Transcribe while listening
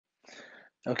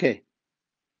Okay,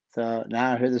 so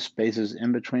now here are the spaces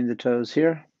in between the toes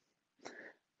here.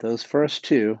 Those first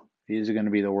two, these are going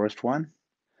to be the worst one.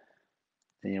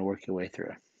 Then you work your way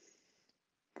through.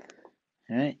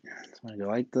 All right, so I'm going to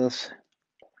go like this.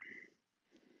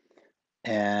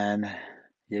 And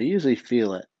you usually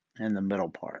feel it in the middle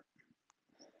part.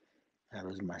 That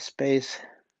was my space.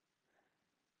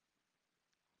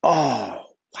 Oh,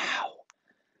 wow.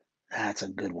 That's a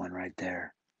good one right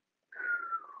there.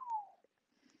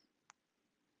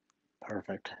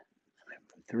 Perfect.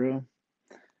 Through.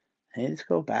 And just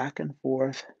go back and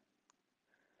forth.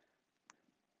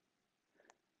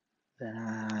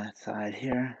 Then side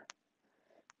here.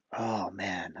 Oh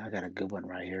man, I got a good one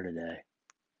right here today.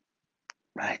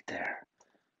 Right there.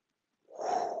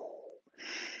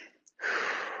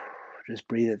 Just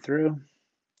breathe it through.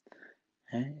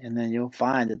 Okay? And then you'll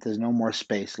find that there's no more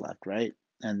space left, right?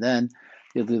 And then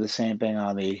you'll do the same thing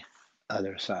on the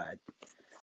other side.